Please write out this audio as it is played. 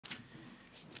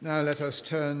Now let us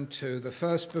turn to the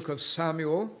first book of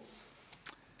Samuel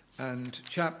and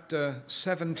chapter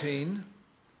 17,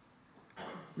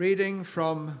 reading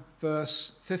from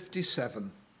verse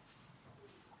 57.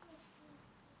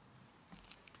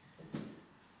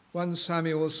 1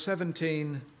 Samuel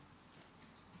 17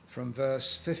 from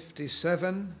verse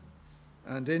 57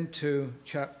 and into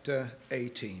chapter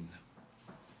 18.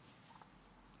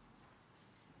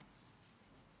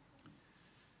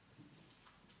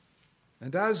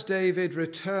 And as David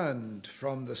returned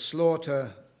from the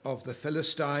slaughter of the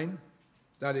Philistine,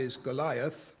 that is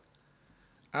Goliath,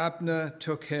 Abner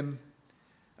took him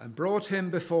and brought him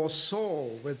before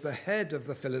Saul with the head of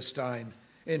the Philistine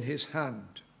in his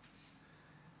hand.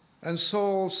 And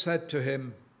Saul said to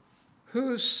him,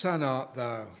 "Whose son art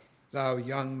thou, thou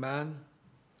young man?"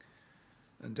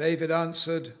 And David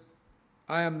answered,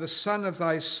 "I am the son of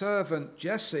thy servant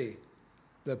Jesse,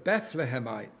 the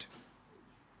Bethlehemite."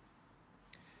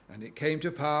 And it came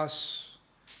to pass,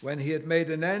 when he had made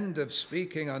an end of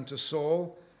speaking unto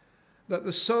Saul, that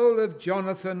the soul of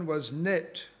Jonathan was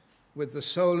knit with the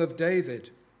soul of David,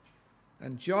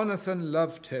 and Jonathan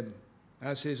loved him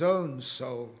as his own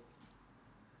soul.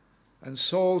 And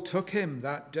Saul took him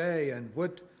that day and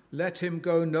would let him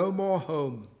go no more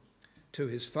home to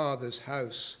his father's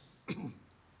house.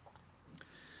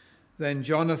 Then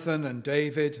Jonathan and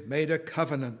David made a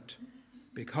covenant,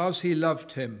 because he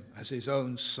loved him as his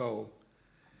own soul.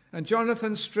 And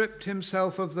Jonathan stripped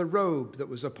himself of the robe that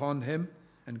was upon him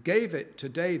and gave it to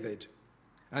David,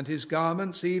 and his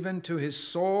garments, even to his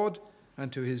sword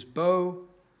and to his bow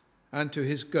and to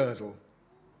his girdle.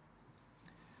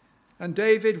 And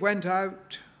David went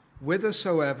out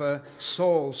whithersoever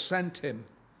Saul sent him,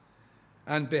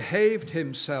 and behaved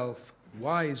himself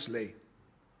wisely.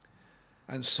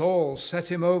 And Saul set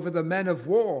him over the men of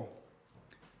war,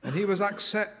 and he was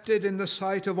accepted in the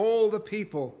sight of all the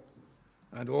people,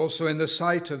 and also in the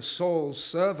sight of Saul's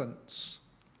servants.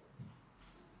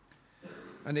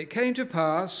 And it came to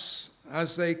pass,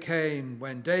 as they came,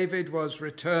 when David was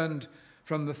returned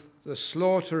from the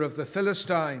slaughter of the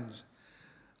Philistines,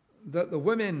 that the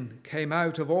women came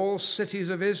out of all cities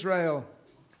of Israel,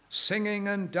 singing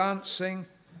and dancing,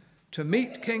 to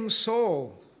meet King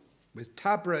Saul with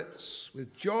tabrets,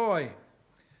 with joy,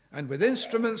 and with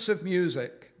instruments of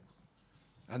music.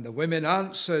 And the women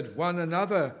answered one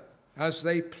another as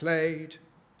they played,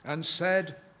 and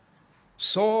said,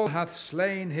 "Saul hath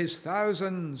slain his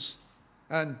thousands,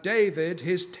 and David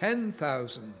his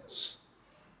 10,000s."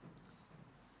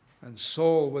 And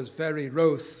Saul was very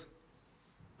wroth,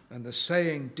 and the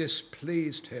saying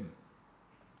displeased him.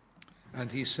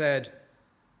 And he said,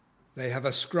 "They have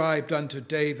ascribed unto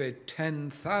David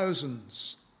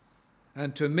 10,000s,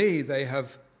 and to me they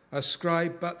have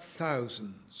ascribed but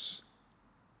thousands.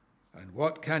 And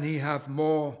what can he have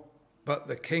more but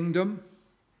the kingdom?"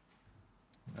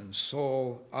 And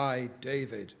Saul eyed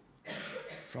David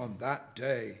from that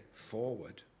day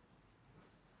forward.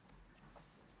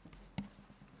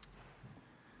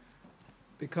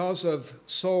 Because of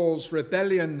Saul's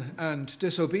rebellion and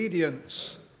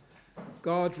disobedience,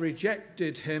 God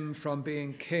rejected him from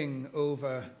being king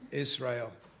over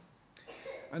Israel.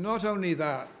 And not only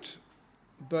that,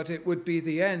 but it would be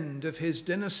the end of his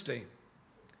dynasty.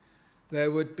 There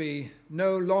would be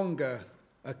no longer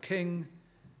a king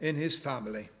in his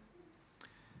family.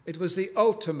 It was the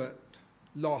ultimate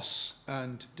loss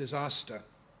and disaster.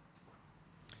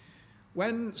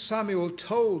 When Samuel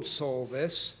told Saul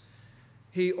this,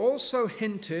 he also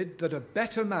hinted that a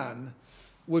better man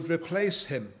would replace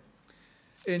him.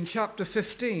 In chapter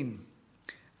 15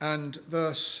 and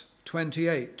verse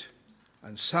 28,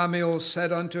 "And Samuel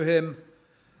said unto him,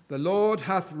 The Lord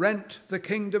hath rent the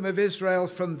kingdom of Israel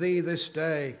from thee this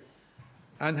day,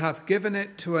 and hath given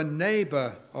it to a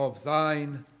neighbor of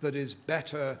thine that is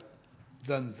better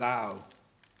than thou."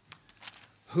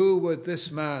 Who would this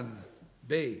man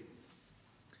be?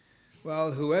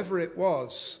 Well, whoever it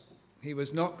was, he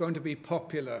was not going to be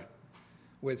popular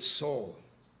with Saul.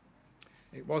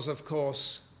 It was, of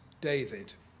course,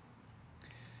 David.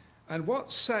 And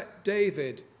what set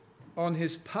David on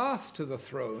his path to the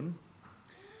throne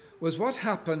was what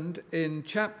happened in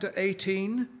chapter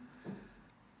 18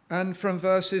 and from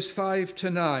verses 5 to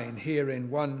 9 here in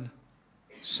 1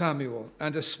 Samuel,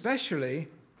 and especially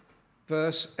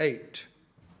verse 8.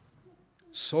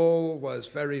 Saul was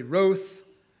very wroth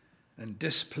and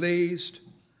displeased.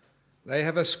 "They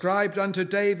have ascribed unto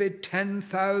David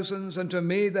 10,000s, and to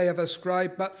me they have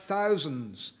ascribed but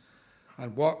thousands.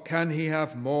 And what can he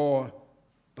have more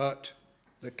but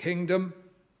the kingdom?"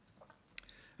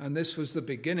 And this was the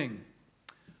beginning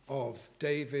of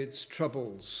David's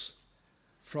troubles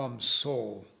from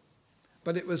Saul.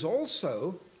 But it was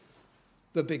also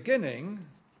the beginning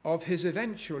of his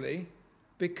eventually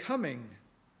becoming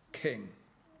king.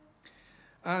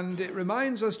 And it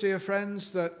reminds us, dear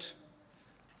friends, that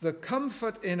the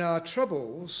comfort in our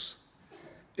troubles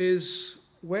is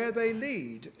where they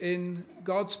lead in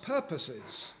God's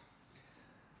purposes.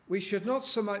 We should not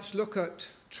so much look at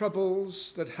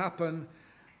troubles that happen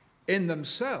in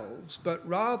themselves, but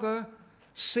rather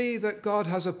see that God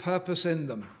has a purpose in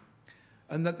them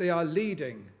and that they are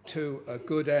leading to a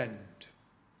good end.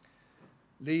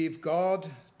 Leave God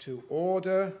to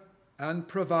order and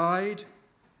provide.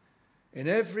 In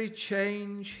every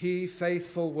change he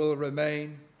faithful will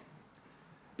remain.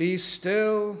 Be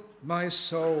still, my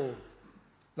soul,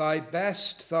 thy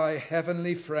best, thy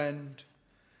heavenly friend,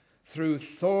 through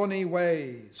thorny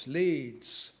ways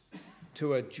leads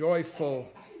to a joyful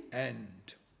end.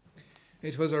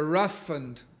 It was a rough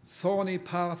and thorny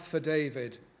path for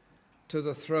David to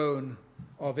the throne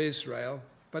of Israel,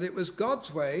 but it was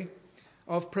God's way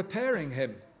of preparing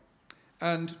him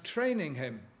and training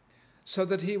him so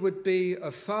that he would be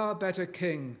a far better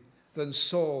king than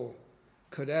Saul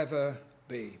could ever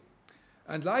be.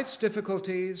 And life's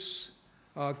difficulties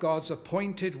are God's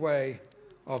appointed way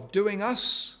of doing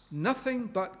us nothing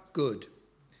but good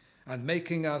and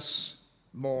making us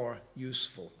more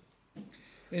useful.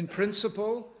 In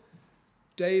principle,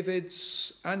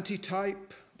 David's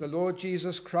antitype, the Lord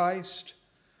Jesus Christ,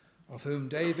 of whom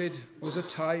David was a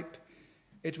type,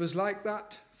 it was like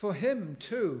that for him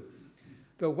too.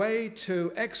 The way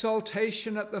to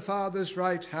exaltation at the Father's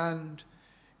right hand,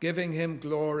 giving him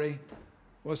glory,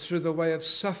 was through the way of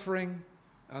suffering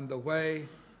and the way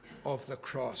of the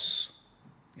cross.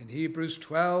 In Hebrews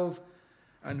 12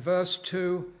 and verse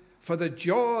 2, for the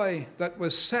joy that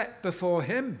was set before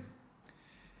him,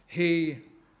 he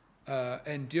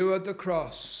endured the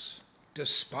cross,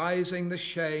 despising the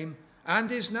shame,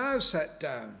 and is now set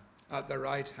down at the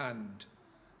right hand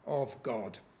of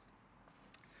God.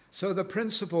 So the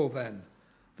principle then,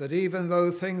 that even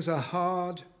though things are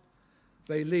hard,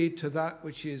 they lead to that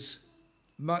which is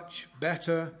much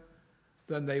better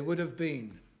than they would have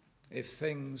been if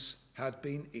things had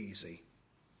been easy.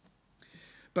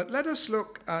 But let us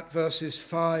look at verses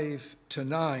 5 to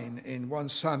 9 in 1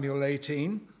 Samuel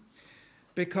 18,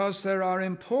 because there are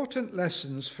important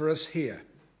lessons for us here.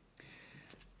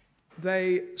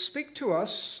 They speak to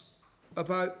us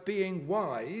about being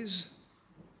wise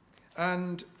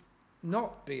and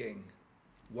not being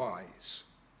wise.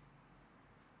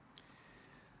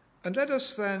 And let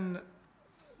us then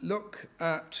look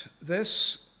at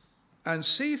this and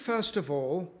see, first of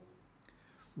all,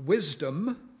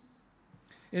 wisdom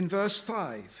in verse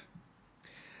 5.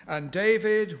 And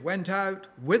David went out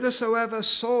whithersoever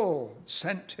Saul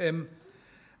sent him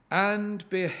and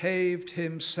behaved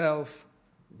himself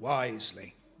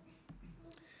wisely.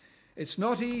 It's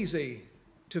not easy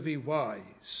to be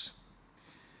wise.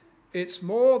 It's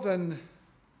more than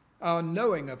our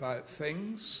knowing about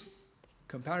things.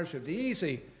 Comparatively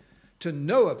easy to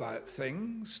know about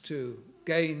things, to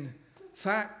gain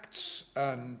facts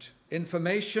and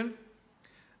information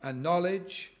and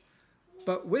knowledge,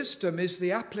 but wisdom is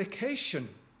the application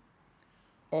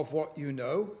of what you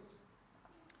know,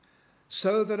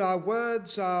 so that our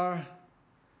words are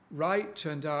right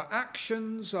and our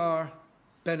actions are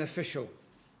beneficial.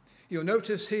 You'll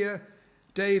notice here,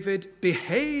 David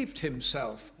behaved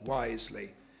himself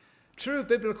wisely. True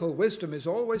biblical wisdom is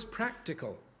always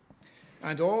practical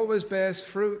and always bears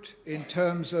fruit in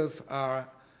terms of our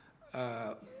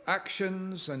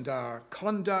actions and our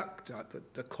conduct,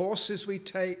 the courses we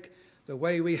take, the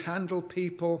way we handle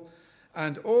people,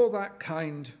 and all that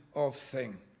kind of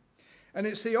thing. And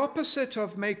it's the opposite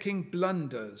of making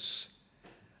blunders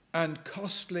and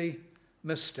costly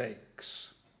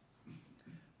mistakes.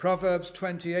 Proverbs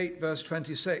 28, verse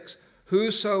 26,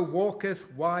 whoso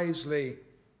walketh wisely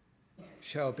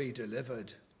shall be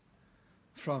delivered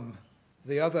from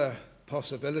the other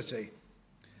possibility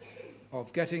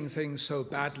of getting things so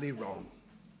badly wrong.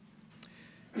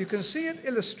 You can see it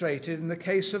illustrated in the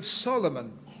case of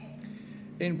Solomon.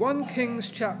 In 1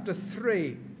 Kings chapter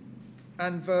 3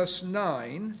 and verse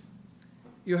 9,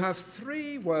 you have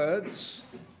three words: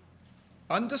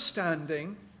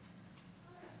 understanding,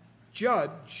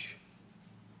 judge,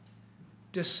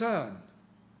 discern.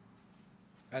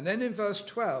 And then in verse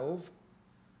 12,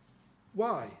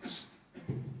 wise.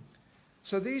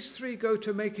 So these three go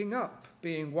to making up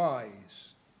being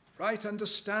wise. Right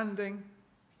understanding,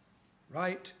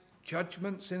 right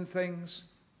judgments in things,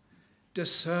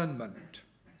 discernment.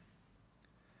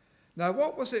 Now,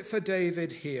 what was it for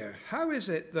David here? How is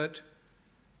it that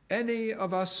any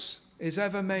of us is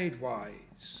ever made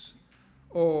wise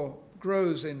or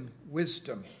grows in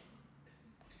wisdom?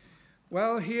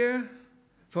 Well, here,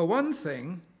 for one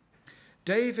thing,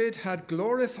 David had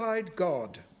glorified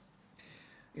God.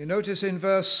 You notice in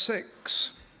verse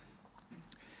 6,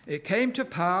 it came to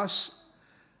pass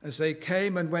as they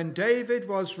came, and when David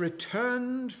was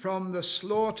returned from the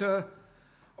slaughter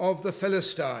of the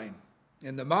Philistine,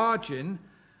 in the margin,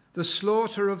 the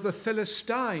slaughter of the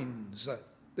Philistines.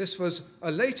 This was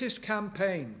a latest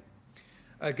campaign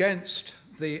against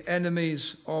the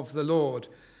enemies of the Lord.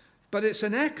 But it's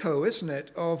an echo, isn't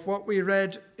it, of what we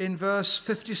read in verse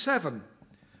 57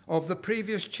 of the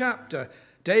previous chapter.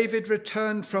 David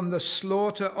returned from the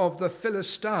slaughter of the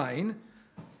Philistine,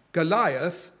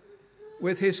 Goliath,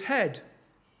 with his head,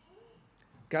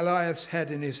 Goliath's head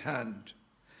in his hand.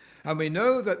 And we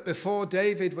know that before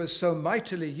David was so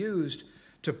mightily used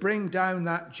to bring down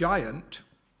that giant,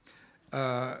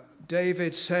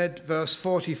 David said, verse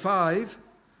 45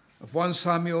 of 1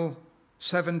 Samuel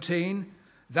 17,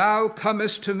 "Thou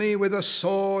comest to me with a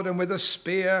sword and with a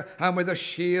spear and with a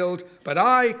shield, but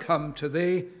I come to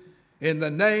thee in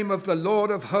the name of the Lord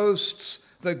of hosts,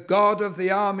 the God of the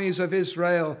armies of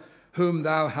Israel, whom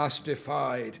thou hast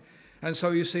defied." And so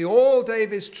you see, all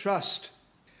David's trust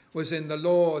was in the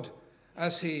Lord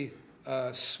as he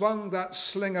swung that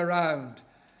sling around,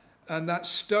 and that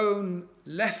stone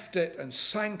left it and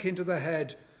sank into the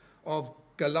head of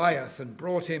Goliath and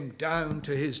brought him down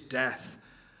to his death.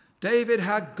 David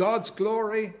had God's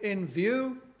glory in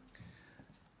view,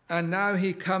 and now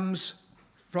he comes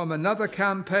from another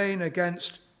campaign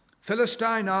against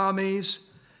Philistine armies,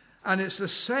 and it's the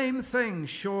same thing,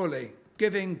 surely,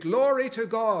 giving glory to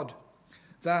God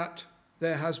that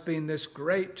there has been this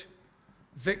great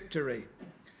victory.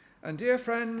 And dear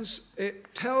friends,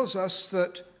 it tells us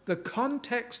that the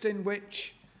context in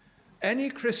which any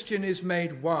Christian is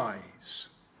made wise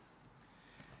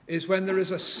is when there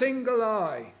is a single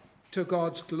eye to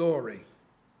God's glory.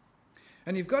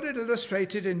 And you've got it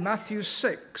illustrated in Matthew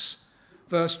 6,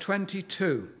 verse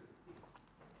 22.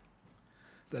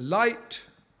 The light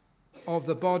of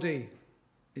the body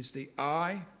is the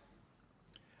eye,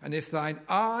 and if thine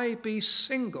eye be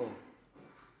single,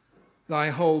 thy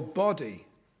whole body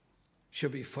shall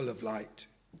be full of light.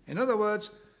 In other words,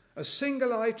 a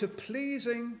single eye to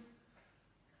pleasing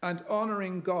and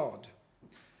honouring God.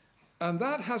 And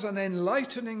that has an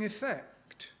enlightening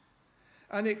effect.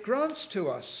 And it grants to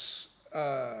us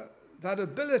that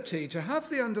ability to have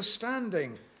the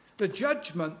understanding, the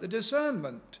judgment, the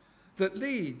discernment that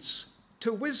leads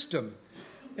to wisdom.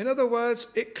 In other words,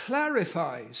 it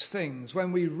clarifies things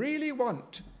when we really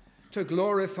want to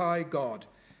glorify God.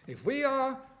 If we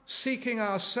are seeking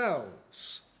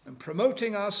ourselves and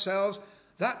promoting ourselves,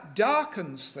 that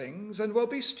darkens things and will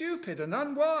be stupid and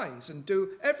unwise and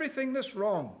do everything that's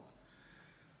wrong.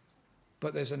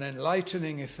 But there's an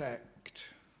enlightening effect.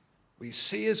 We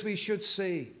see as we should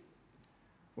see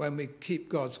when we keep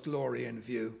God's glory in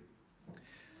view.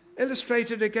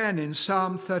 Illustrated again in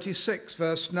Psalm 36,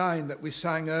 verse 9 that we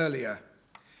sang earlier.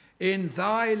 In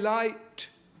thy light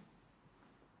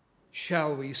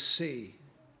shall we see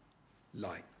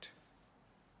light.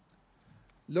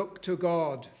 Look to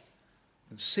God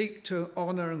and seek to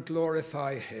honour and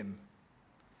glorify him,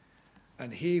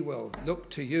 and he will look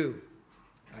to you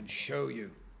and show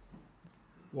you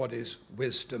what is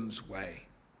wisdom's way.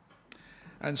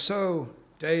 And so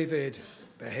David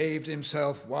behaved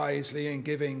himself wisely in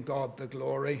giving God the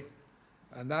glory,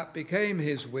 and that became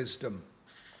his wisdom.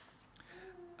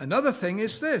 Another thing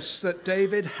is this, that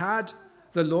David had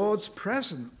the Lord's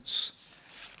presence.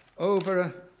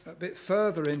 Over a bit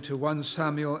further into 1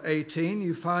 Samuel 18,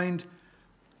 you find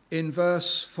in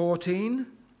verse 14,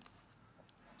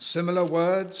 similar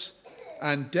words,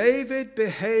 and David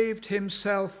behaved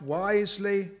himself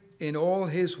wisely in all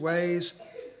his ways,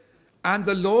 and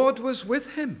the Lord was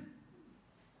with him.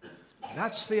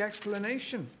 That's the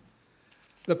explanation.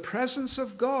 The presence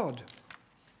of God,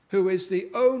 who is the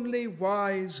only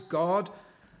wise God.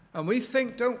 And we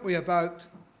think, don't we, about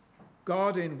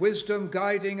God in wisdom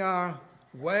guiding our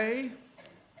way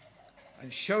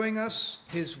and showing us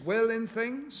his will in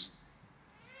things.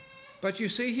 But you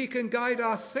see, he can guide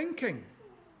our thinking,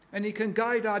 and he can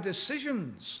guide our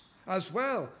decisions as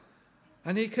well.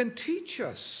 And he can teach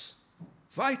us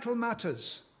vital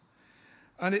matters.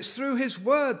 And it's through his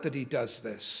word that he does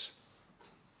this.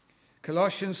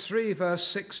 Colossians 3, verse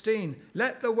 16,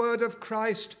 let the word of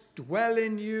Christ dwell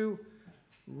in you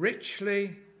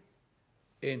richly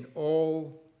in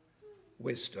all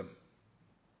wisdom.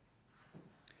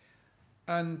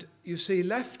 And you see,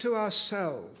 left to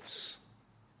ourselves,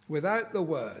 without the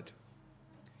word,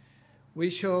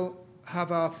 we shall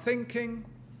have our thinking,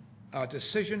 our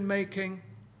decision-making,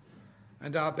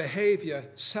 and our behavior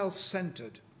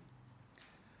self-centered,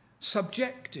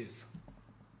 subjective,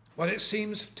 what it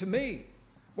seems to me,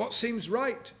 what seems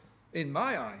right in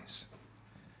my eyes.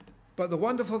 But the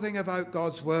wonderful thing about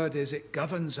God's word is it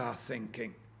governs our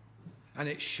thinking, and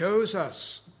it shows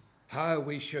us how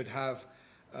we should have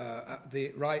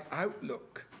the right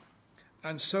outlook.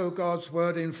 And so God's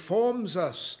word informs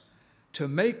us to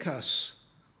make us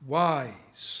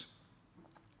wise.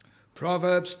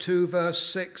 Proverbs 2 verse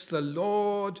 6, the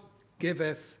Lord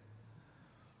giveth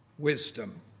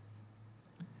wisdom.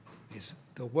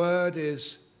 The word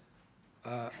is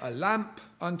a lamp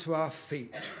unto our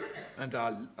feet and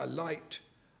a light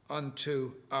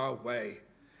unto our way.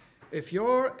 If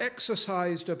you're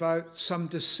exercised about some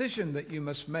decision that you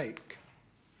must make,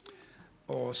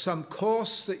 or some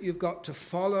course that you've got to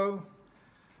follow,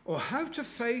 or how to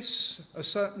face a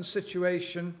certain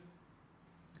situation,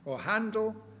 or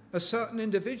handle a certain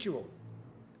individual,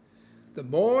 the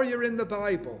more you're in the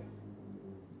Bible,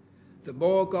 the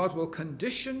more God will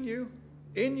condition you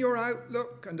in your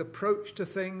outlook and approach to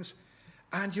things,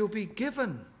 and you'll be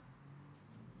given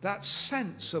that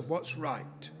sense of what's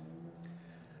right.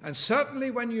 And certainly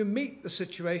when you meet the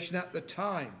situation at the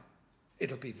time,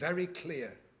 it'll be very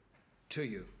clear to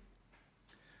you.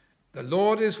 The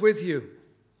Lord is with you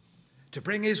to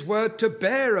bring his word to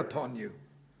bear upon you,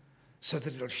 so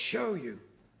that it'll show you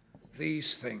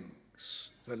these things.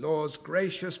 The Lord's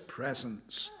gracious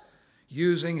presence,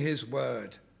 using his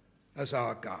word as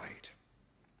our guide.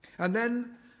 And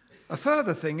then a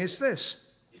further thing is this.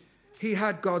 He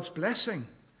had God's blessing.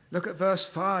 Look at verse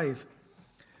 5,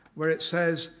 where it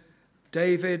says,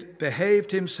 David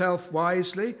behaved himself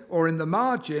wisely, or in the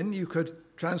margin you could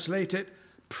translate it,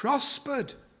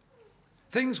 prospered.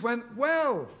 Things went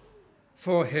well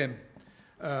for him.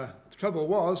 The trouble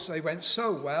was they went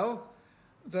so well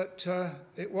that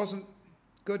it wasn't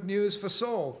good news for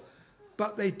Saul.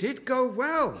 But they did go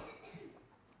well.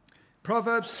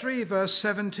 Proverbs 3 verse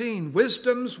 17,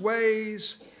 wisdom's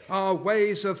ways are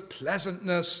ways of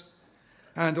pleasantness,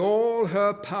 and all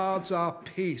her paths are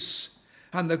peace.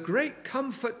 And the great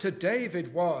comfort to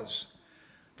David was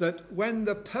that when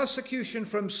the persecution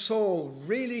from Saul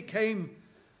really came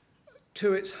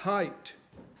to its height,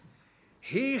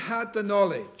 he had the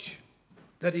knowledge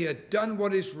that he had done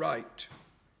what is right.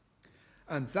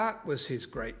 And that was his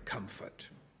great comfort.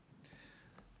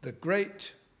 The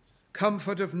great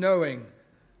comfort of knowing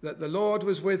that the Lord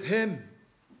was with him.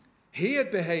 He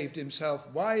had behaved himself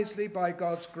wisely by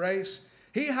God's grace.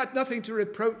 He had nothing to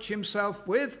reproach himself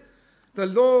with. The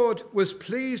Lord was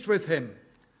pleased with him.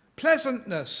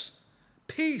 Pleasantness,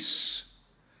 peace.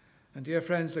 And dear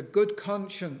friends, a good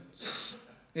conscience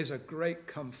is a great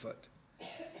comfort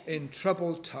in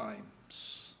troubled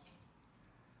times.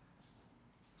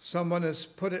 Someone has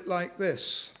put it like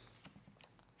this: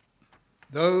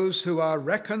 those who are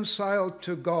reconciled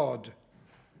to God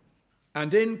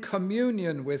and in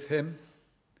communion with him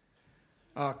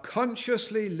are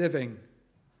consciously living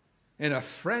in a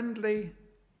friendly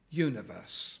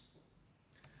universe.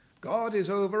 God is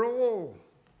over all.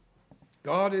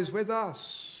 God is with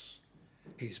us.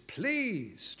 He's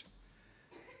pleased.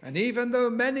 And even though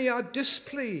many are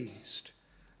displeased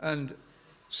and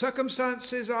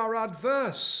circumstances are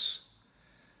adverse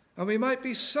and we might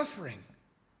be suffering,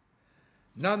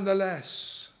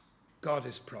 nonetheless, God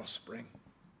is prospering.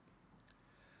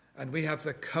 And we have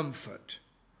the comfort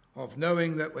of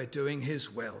knowing that we're doing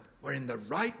his will. We're in the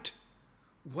right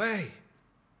way.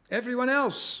 Everyone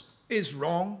else is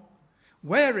wrong.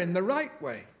 We're in the right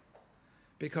way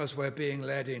because we're being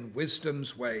led in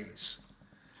wisdom's ways.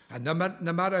 And no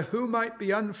matter who might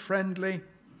be unfriendly,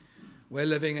 we're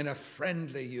living in a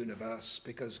friendly universe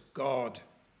because God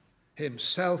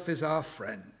himself is our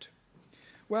friend.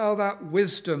 Well, that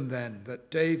wisdom then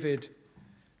that David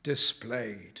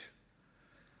displayed,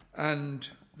 and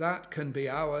that can be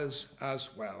ours as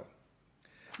well.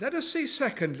 Let us see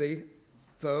secondly,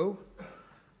 though,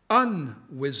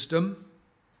 unwisdom.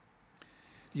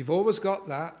 You've always got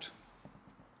that.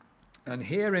 And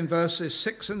here in verses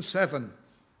 6 and 7,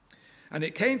 and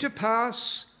it came to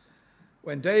pass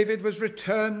when David was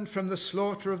returned from the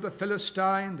slaughter of the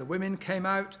Philistine, the women came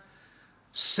out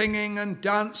singing and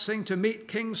dancing to meet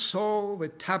King Saul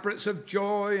with tabrets of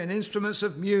joy and instruments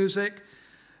of music.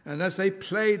 And as they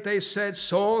played, they said,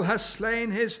 Saul has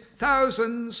slain his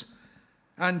thousands,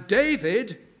 and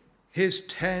David his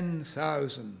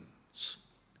 10,000s.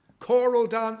 Choral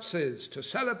dances to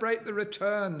celebrate the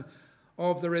return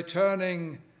of the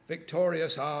returning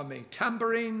victorious army.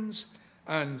 Tambourines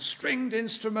and stringed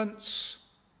instruments.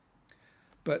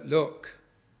 But look,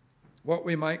 what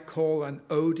we might call an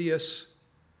odious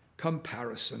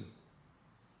comparison.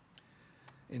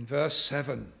 In verse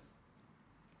 7,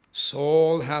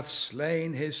 Saul hath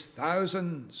slain his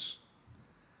thousands,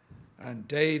 and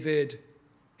David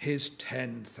his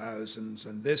 10,000s,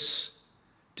 and this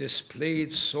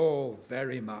displeased Saul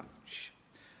very much.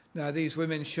 Now, these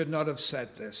women should not have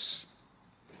said this.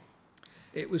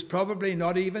 It was probably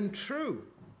not even true,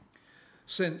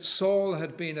 since Saul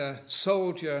had been a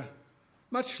soldier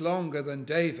much longer than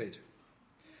David.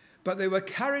 But they were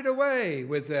carried away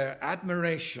with their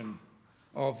admiration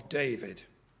of David.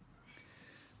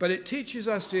 But it teaches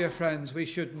us, dear friends, we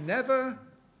should never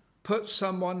put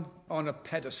someone on a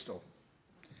pedestal,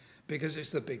 because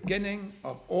it's the beginning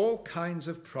of all kinds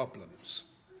of problems.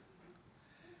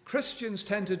 Christians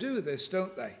tend to do this,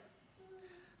 don't they?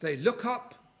 They look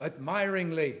up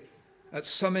admiringly at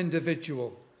some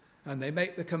individual and they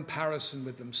make the comparison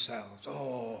with themselves.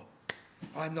 Oh,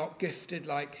 I'm not gifted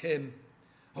like him.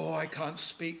 Oh, I can't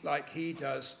speak like he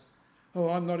does. Oh,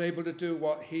 I'm not able to do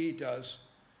what he does.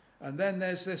 And then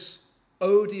there's this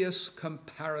odious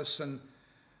comparison,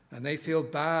 and they feel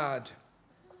bad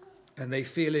and they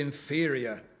feel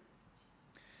inferior.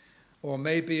 Or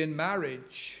maybe in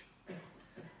marriage,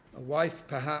 a wife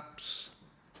perhaps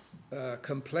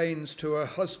complains to her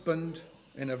husband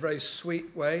in a very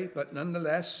sweet way, but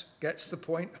nonetheless gets the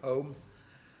point home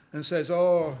and says,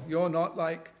 oh, you're not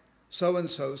like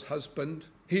so-and-so's husband.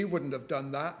 He wouldn't have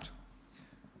done that.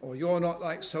 Or you're not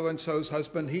like so-and-so's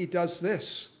husband. He does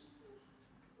this.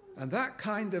 And that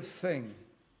kind of thing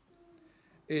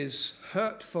is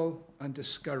hurtful and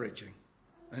discouraging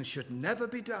and should never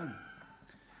be done.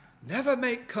 Never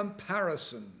make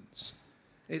comparisons.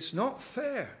 It's not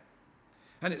fair.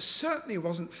 And it certainly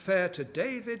wasn't fair to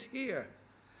David here,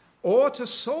 or to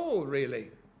Saul, really,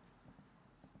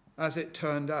 as it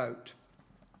turned out.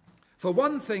 For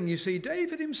one thing, you see,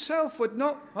 David himself would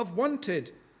not have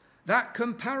wanted that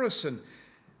comparison.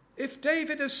 If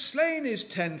David has slain his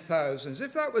 10,000s,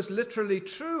 if that was literally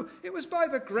true, it was by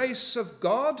the grace of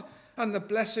God and the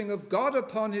blessing of God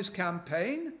upon his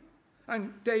campaign.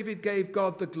 And David gave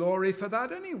God the glory for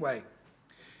that anyway.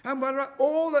 And we're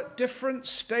all at different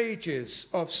stages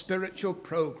of spiritual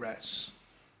progress.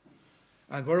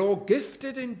 And we're all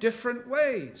gifted in different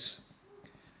ways.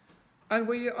 And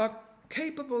we are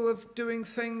capable of doing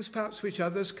things perhaps which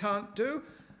others can't do,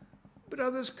 but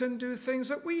others can do things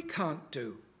that we can't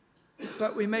do.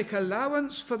 But we make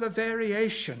allowance for the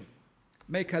variation,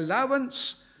 make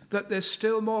allowance that there's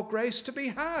still more grace to be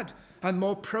had and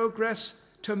more progress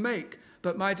to make.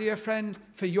 But my dear friend,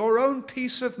 for your own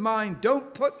peace of mind,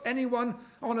 don't put anyone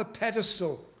on a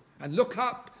pedestal and look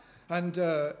up and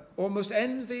almost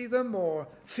envy them or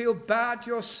feel bad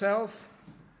yourself.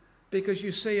 Because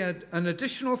you see, an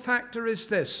additional factor is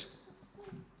this.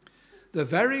 The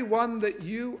very one that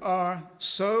you are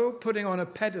so putting on a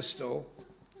pedestal,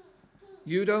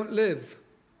 you don't live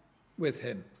with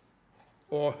him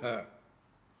or her.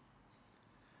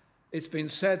 It's been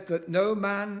said that no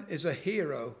man is a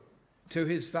hero to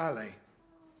his valet.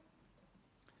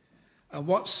 And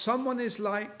what someone is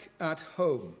like at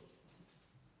home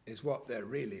is what they're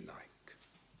really like.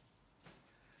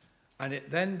 And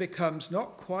it then becomes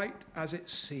not quite as it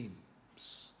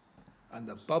seems, and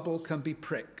the bubble can be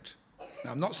pricked.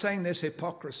 Now, I'm not saying there's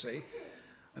hypocrisy,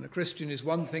 and a Christian is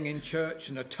one thing in church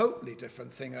and a totally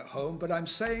different thing at home, but I'm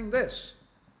saying this,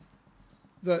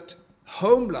 that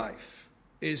home life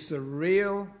is the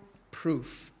real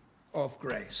proof of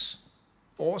grace,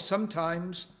 or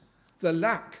sometimes the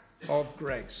lack of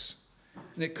grace.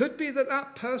 And it could be that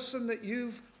that person that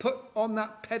you've put on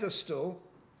that pedestal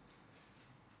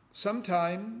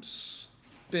sometimes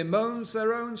bemoans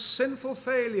their own sinful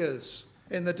failures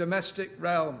in the domestic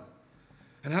realm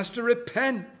and has to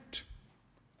repent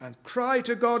and cry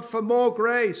to God for more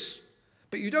grace.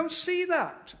 But you don't see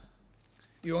that.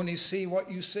 You only see what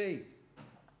you see.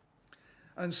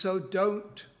 And so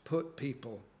don't put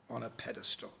people on a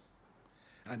pedestal.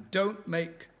 And don't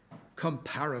make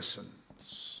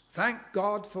comparisons. Thank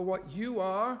God for what you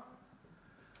are,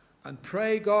 and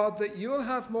pray God that you'll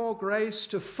have more grace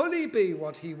to fully be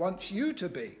what he wants you to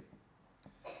be.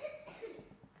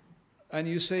 And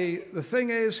you see, the thing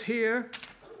is here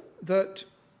that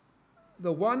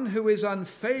the one who is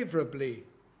unfavorably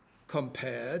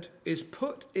compared is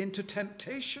put into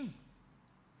temptation.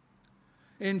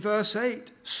 In verse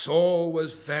 8, Saul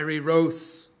was very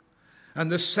wroth,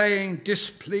 and the saying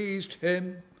displeased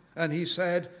him, and he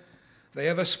said, they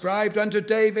have ascribed unto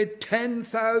David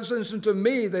 10,000s, and to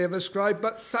me they have ascribed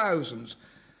but thousands.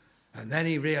 And then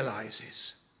he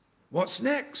realizes, what's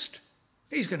next?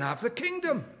 He's going to have the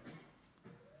kingdom.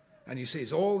 And he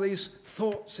sees all these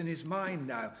thoughts in his mind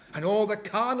now, and all the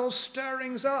carnal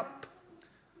stirrings up.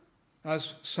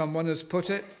 As someone has put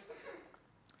it,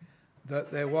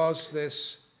 that there was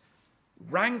this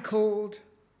rankled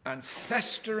and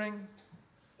festering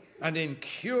and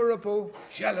incurable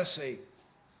jealousy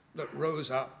that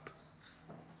rose up.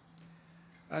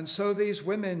 And so these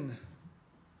women,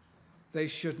 they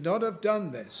should not have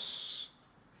done this.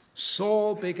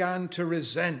 Saul began to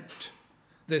resent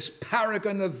this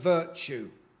paragon of virtue,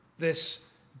 this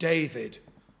David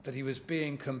that he was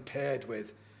being compared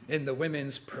with in the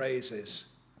women's praises.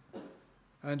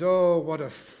 And oh, what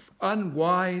a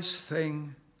unwise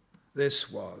thing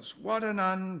this was. What an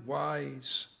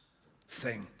unwise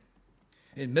thing.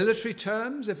 In military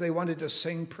terms, if they wanted to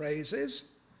sing praises,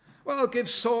 well, give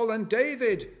Saul and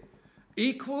David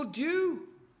equal due.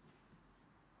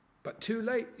 But too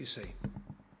late, you see.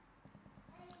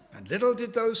 And little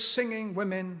did those singing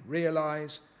women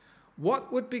realize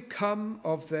what would become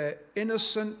of their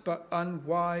innocent but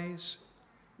unwise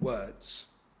words.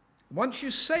 Once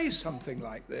you say something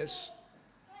like this,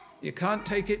 you can't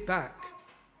take it back.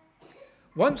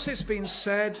 Once it's been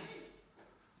said,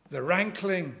 the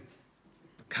rankling,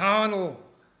 the carnal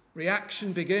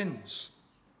reaction begins.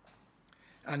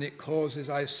 And it causes,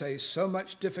 I say, so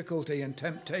much difficulty and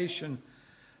temptation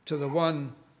to the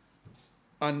one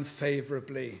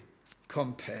unfavorably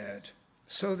compared.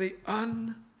 So the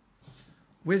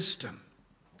unwisdom.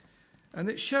 And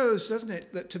it shows, doesn't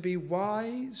it, that to be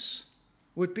wise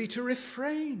would be to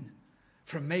refrain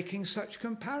from making such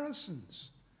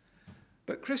comparisons.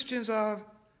 But Christians are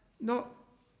not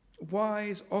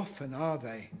wise often, are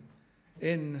they,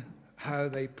 in how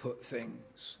they put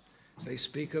things. They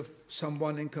speak of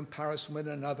someone in comparison with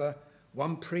another,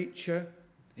 one preacher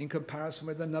in comparison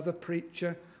with another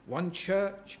preacher, one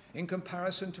church in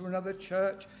comparison to another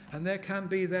church, and there can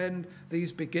be then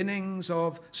these beginnings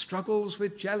of struggles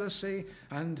with jealousy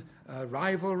and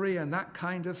rivalry and that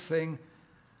kind of thing.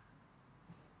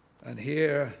 And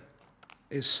here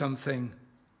is something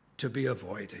to be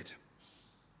avoided.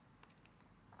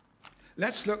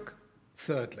 Let's look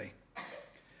thirdly,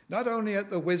 not only at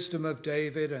the wisdom of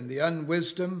David and the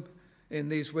unwisdom in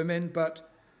these women,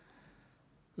 but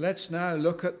let's now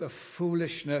look at the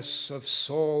foolishness of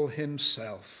Saul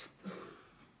himself.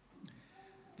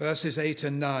 Verses 8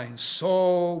 and 9.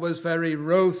 Saul was very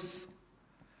wroth,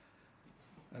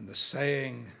 and the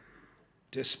saying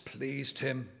displeased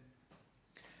him,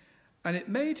 and it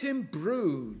made him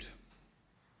brood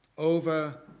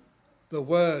over the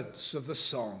words of the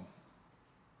song.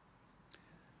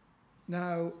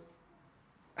 Now,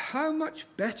 how much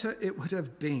better it would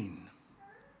have been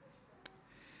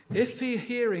if he,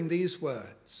 hearing these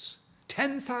words,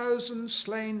 10,000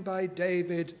 slain by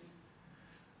David,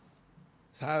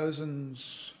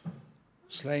 thousands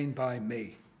slain by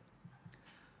me.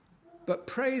 But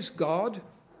praise God,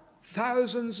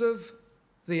 thousands of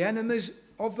the enemies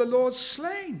of the Lord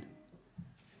slain.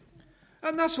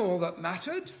 And that's all that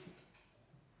mattered.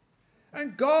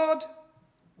 And God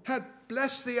had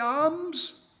blessed the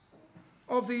arms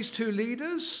of these two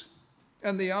leaders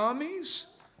and the armies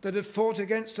that had fought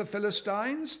against the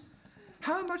Philistines.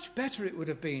 How much better it would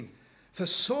have been for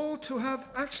Saul to have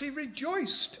actually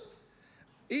rejoiced,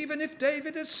 even if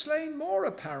David had slain more,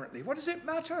 apparently. What does it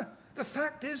matter? The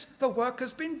fact is, the work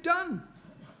has been done.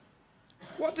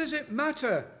 What does it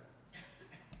matter?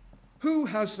 Who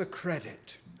has the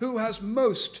credit? Who has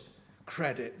most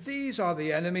credit? These are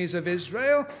the enemies of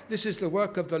Israel. This is the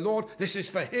work of the Lord. This is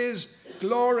for his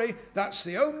glory. That's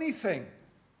the only thing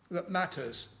that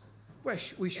matters.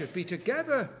 We should be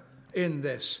together in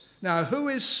this. Now, who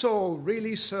is Saul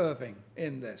really serving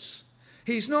in this?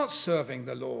 He's not serving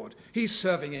the Lord. He's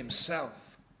serving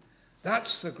himself.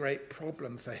 That's the great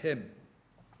problem for him.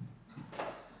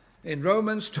 In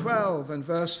Romans 12 and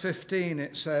verse 15,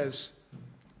 it says,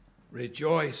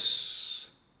 rejoice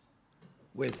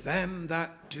with them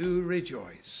that do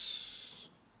rejoice,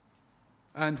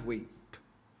 and weep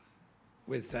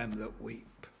with them that weep.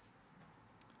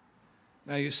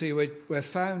 Now, you see, we're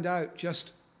found out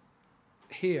just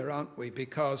here, aren't we?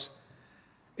 Because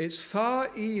it's far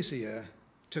easier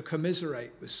to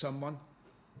commiserate with someone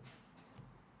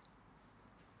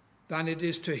than it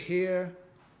is to hear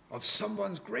of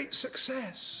someone's great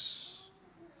success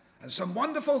and some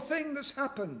wonderful thing that's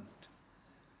happened,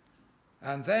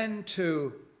 and then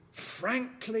to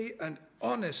frankly and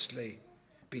honestly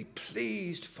be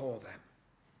pleased for them.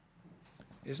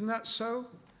 Isn't that so?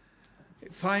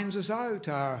 It finds us out,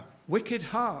 our wicked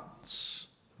hearts.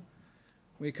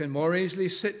 We can more easily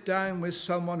sit down with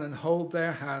someone and hold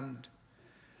their hand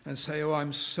and say, oh,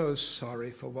 I'm so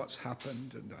sorry for what's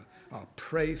happened, and I'll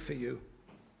pray for you,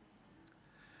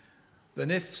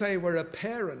 than if, say, we're a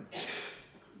parent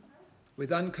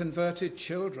with unconverted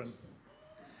children,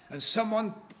 and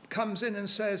someone comes in and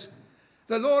says,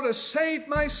 the Lord has saved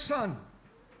my son,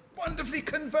 wonderfully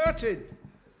converted,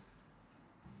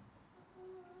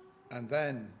 and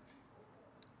then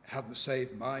haven't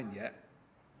saved mine yet.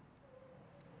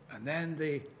 And then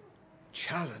the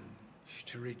challenge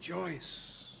to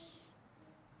rejoice.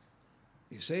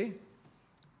 You see,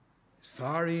 it's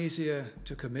far easier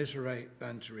to commiserate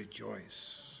than to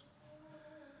rejoice.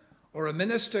 Or a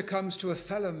minister comes to a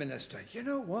fellow minister. You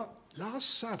know what?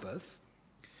 Last Sabbath,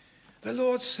 the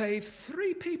Lord saved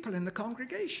 3 people in the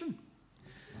congregation.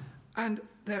 And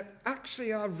there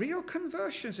actually are real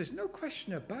conversions. There's no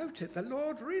question about it. The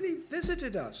Lord really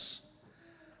visited us.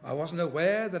 I wasn't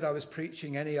aware that I was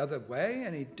preaching any other way,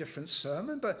 any different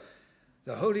sermon, but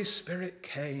the Holy Spirit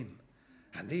came.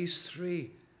 And these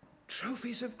 3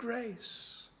 trophies of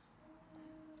grace.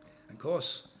 And of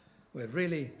course, we're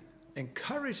really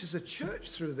encouraged as a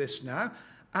church through this now.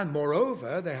 And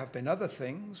moreover, there have been other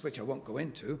things, which I won't go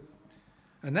into.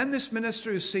 And then this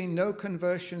minister who's seen no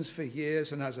conversions for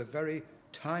years and has a very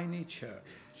tiny church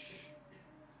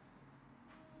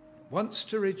wants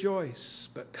to rejoice,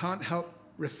 but can't help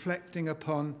reflecting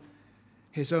upon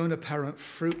his own apparent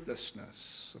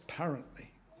fruitlessness, apparently.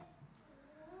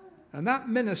 And that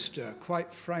minister,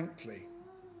 quite frankly,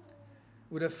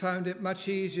 would have found it much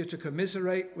easier to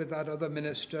commiserate with that other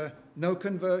minister. No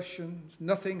conversions,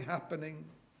 nothing happening,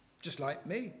 just like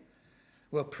me.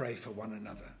 We'll pray for one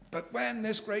another. But when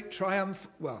this great triumph,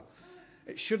 well,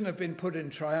 it shouldn't have been put in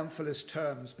triumphalist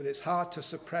terms, but it's hard to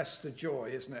suppress the joy,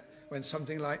 isn't it, when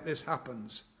something like this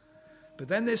happens. But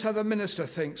then this other minister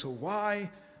thinks, well,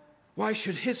 why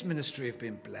should his ministry have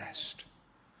been blessed?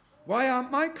 Why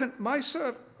aren't my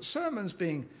sermons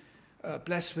being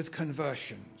blessed with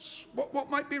conversions? What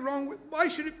might be wrong with, why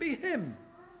should it be him?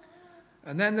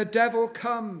 And then the devil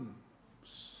comes.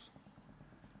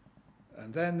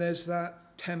 And then there's that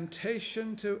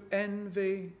temptation to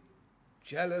envy,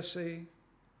 jealousy,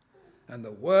 and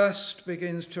the worst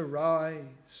begins to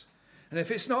rise. And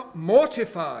if it's not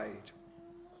mortified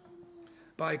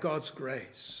by God's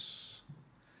grace,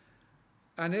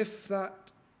 and if that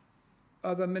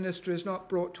other minister is not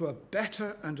brought to a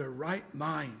better and a right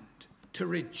mind, to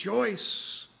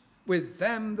rejoice with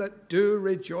them that do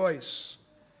rejoice,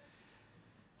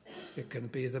 it can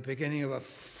be the beginning of a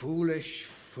foolish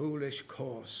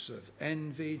course of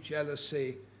envy,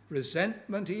 jealousy,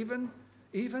 resentment, even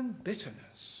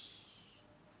bitterness.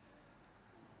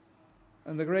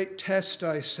 And the great test,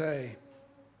 I say,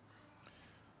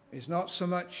 is not so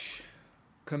much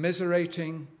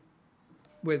commiserating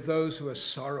with those who are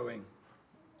sorrowing.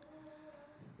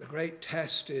 The great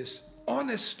test is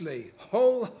honestly,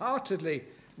 wholeheartedly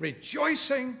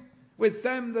rejoicing with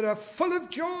them that are full of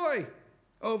joy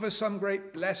over some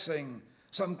great blessing,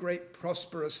 some great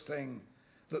prosperous thing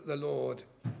that the Lord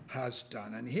has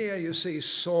done. And here you see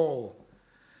Saul,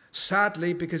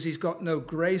 sadly, because he's got no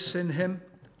grace in him,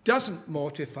 doesn't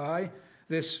mortify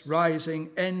this rising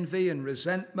envy and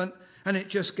resentment, and it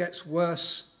just gets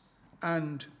worse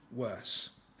and worse.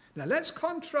 Now let's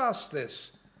contrast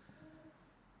this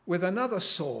with another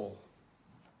Saul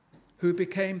who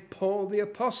became Paul the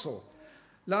Apostle.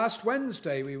 Last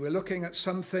Wednesday we were looking at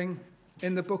something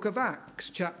in the book of Acts,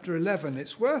 chapter 11.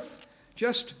 It's worth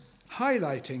just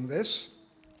highlighting this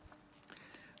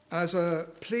as a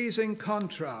pleasing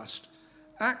contrast.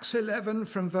 Acts 11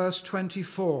 from verse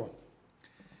 24.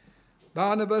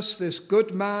 Barnabas, this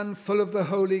good man, full of the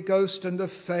Holy Ghost and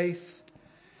of faith,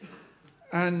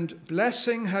 and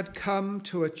blessing had come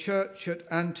to a church at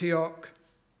Antioch.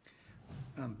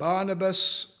 And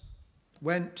Barnabas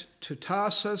went to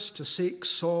Tarsus to seek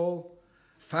Saul,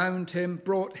 found him,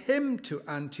 brought him to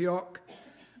Antioch,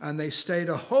 and they stayed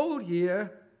a whole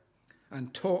year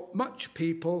and taught much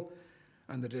people,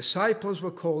 and the disciples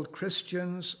were called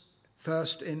Christians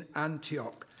first in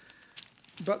Antioch.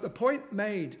 But the point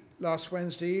made last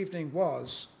Wednesday evening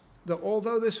was that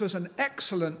although this was an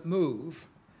excellent move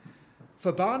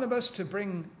for Barnabas to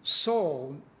bring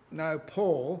Saul, now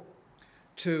Paul,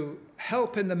 to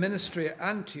help in the ministry at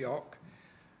Antioch,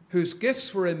 whose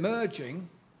gifts were emerging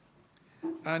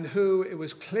and who it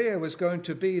was clear was going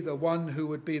to be the one who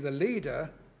would be the leader,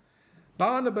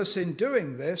 Barnabas, in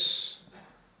doing this,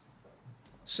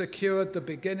 secured the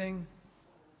beginning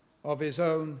of his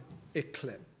own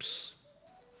eclipse.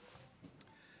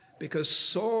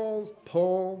 Because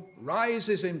Paul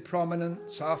rises in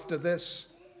prominence after this,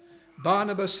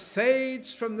 Barnabas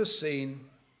fades from the scene,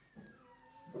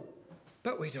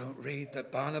 But we don't read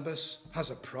that Barnabas has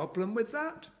a problem with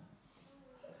that.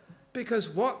 Because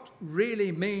what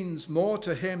really means more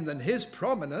to him than his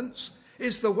prominence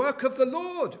is the work of the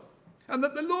Lord, and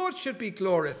that the Lord should be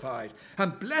glorified,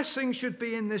 and blessing should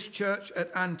be in this church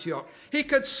at Antioch. He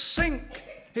could sink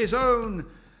his own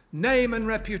name and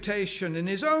reputation and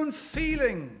his own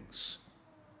feelings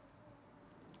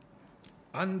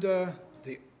under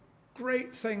the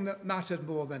great thing that mattered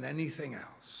more than anything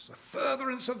else, the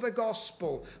furtherance of the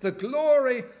gospel, the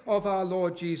glory of our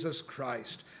Lord Jesus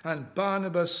Christ. And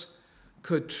Barnabas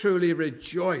could truly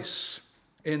rejoice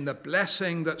in the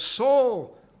blessing that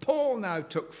Paul now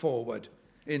took forward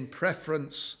in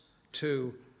preference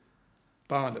to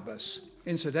Barnabas.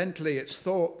 Incidentally, it's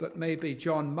thought that maybe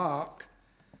John Mark,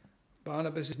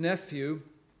 Barnabas' nephew,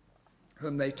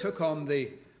 whom they took on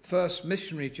the first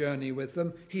missionary journey with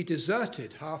them, he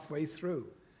deserted halfway through.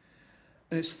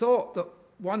 And it's thought that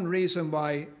one reason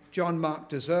why John Mark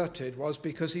deserted was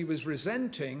because he was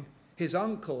resenting his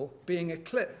uncle being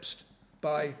eclipsed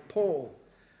by Paul,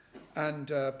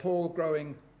 and Paul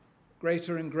growing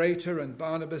greater and greater, and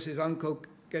Barnabas, his uncle,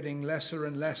 getting lesser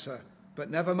and lesser. But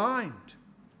never mind.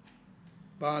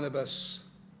 Barnabas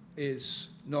is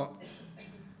not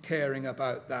caring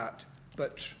about that.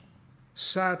 But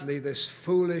sadly, this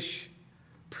foolish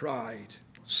pride,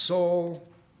 Saul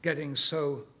getting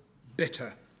so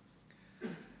bitter.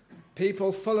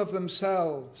 People full of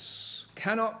themselves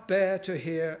cannot bear to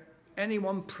hear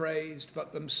anyone praised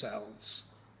but themselves.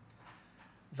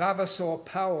 Vavasor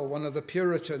Powell, one of the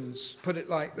Puritans, put it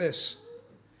like this: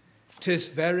 "'Tis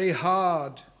very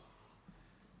hard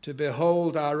to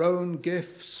behold our own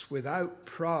gifts without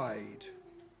pride,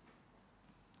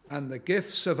 and the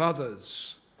gifts of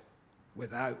others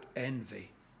without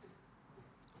envy."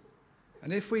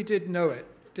 And if we did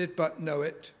but know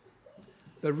it,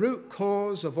 the root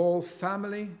cause of all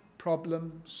family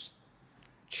problems,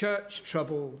 church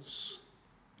troubles,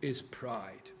 is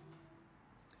pride.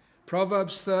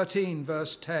 Proverbs 13,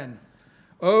 verse 10,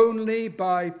 "Only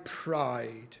by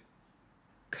pride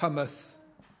cometh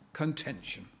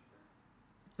contention,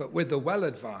 but with the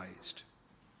well-advised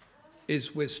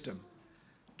is wisdom."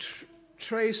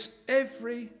 Trace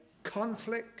every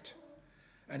conflict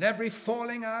and every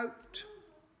falling out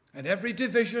and every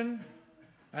division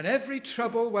and every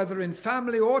trouble, whether in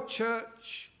family or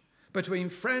church, between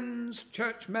friends,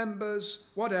 church members,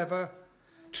 whatever,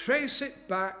 trace it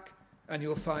back and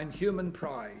you'll find human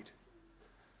pride,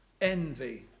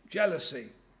 envy, jealousy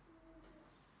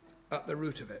at the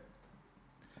root of it.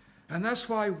 And that's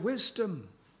why wisdom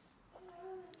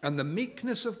and the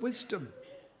meekness of wisdom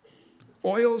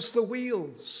oils the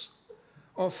wheels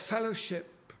of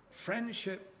fellowship,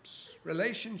 friendships,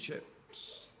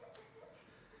 relationships.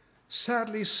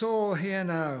 Sadly, Saul here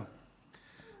now,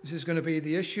 this is going to be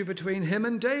the issue between him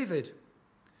and David.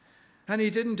 And he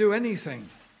didn't do anything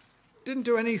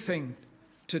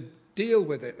to deal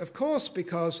with it. Of course,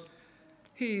 because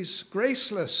he's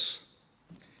graceless.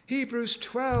 Hebrews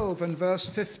 12 and verse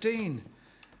 15.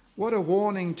 What a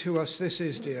warning to us this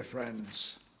is, dear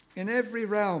friends. In every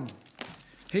realm.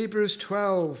 Hebrews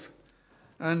 12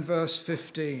 and verse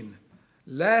 15.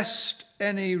 "Lest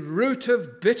any root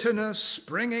of bitterness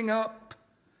springing up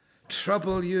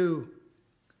trouble you,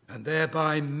 and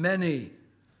thereby many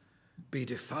be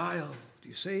defiled." Do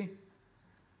you see?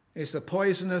 It's the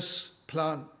poisonous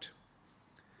plant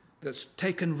that's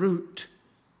taken root.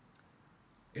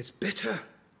 It's bitter,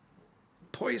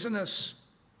 poisonous.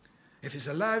 If it's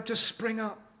allowed to spring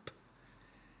up,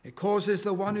 it causes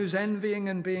the one who's envying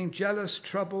and being jealous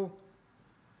trouble,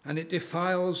 and it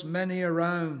defiles many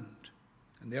around.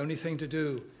 And the only thing to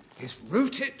do is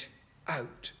root it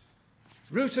out.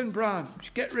 Root and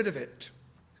branch, get rid of it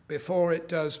before it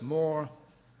does more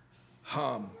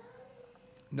harm.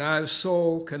 Now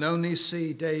Saul can only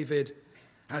see David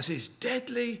as his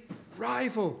deadly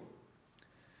rival.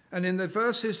 And in the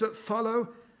verses that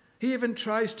follow, he even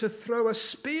tries to throw a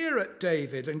spear at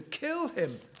David and kill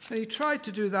him. And he tried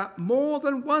to do that more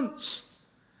than once.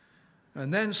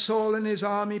 And then Saul and his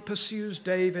army pursues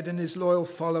David and his loyal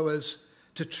followers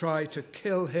to try to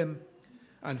kill him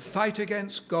and fight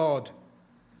against God,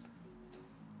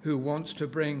 who wants to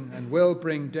bring and will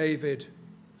bring David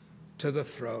to the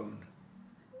throne.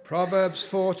 Proverbs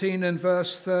 14 and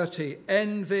verse 30,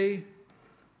 "Envy,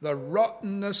 the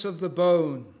rottenness of the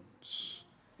bones."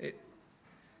 It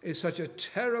is such a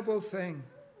terrible thing.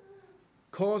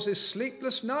 Causes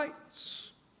sleepless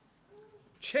nights,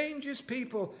 changes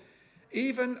people,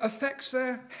 even affects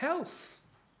their health.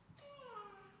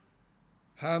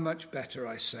 How much better,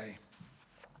 I say,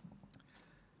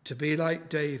 to be like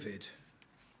David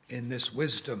in this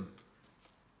wisdom,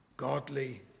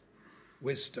 godly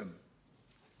wisdom,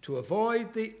 to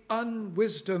avoid the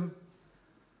unwisdom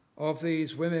of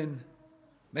these women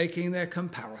making their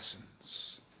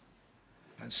comparisons,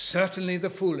 and certainly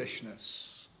the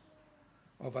foolishness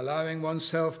of allowing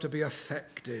oneself to be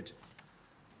affected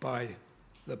by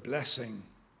the blessing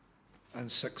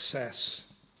and success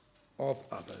of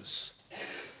others.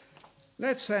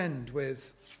 Let's end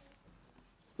with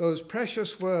those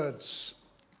precious words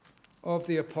of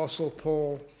the Apostle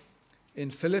Paul in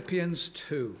Philippians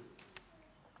 2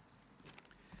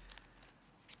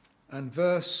 and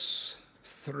verse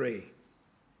 3,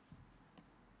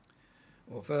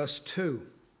 or verse 2.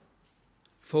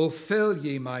 Fulfill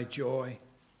ye my joy,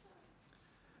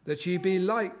 that ye be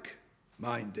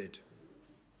like-minded,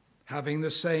 having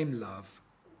the same love,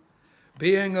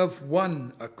 being of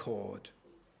one accord,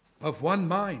 of one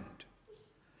mind.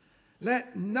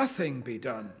 Let nothing be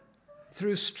done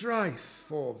through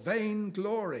strife or vain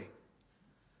glory,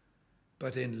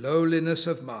 but in lowliness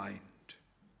of mind,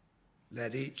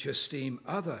 let each esteem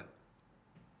other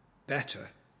better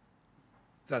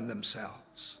than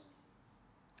themselves.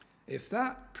 If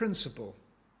that principle,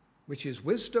 which is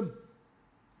wisdom,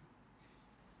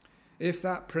 if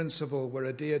that principle were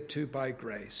adhered to by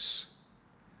grace,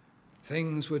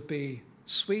 things would be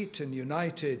sweet and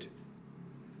united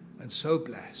and so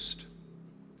blessed.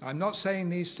 I'm not saying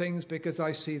these things because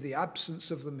I see the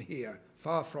absence of them here,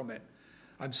 far from it.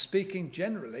 I'm speaking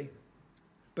generally,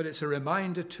 but it's a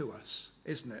reminder to us,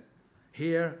 isn't it?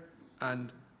 Here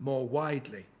and more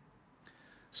widely.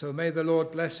 So may the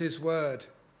Lord bless his word,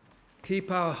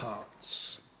 keep our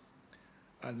hearts,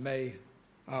 and may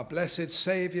our blessed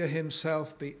Saviour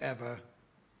himself be ever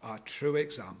our true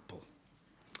example.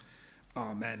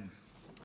 Amen.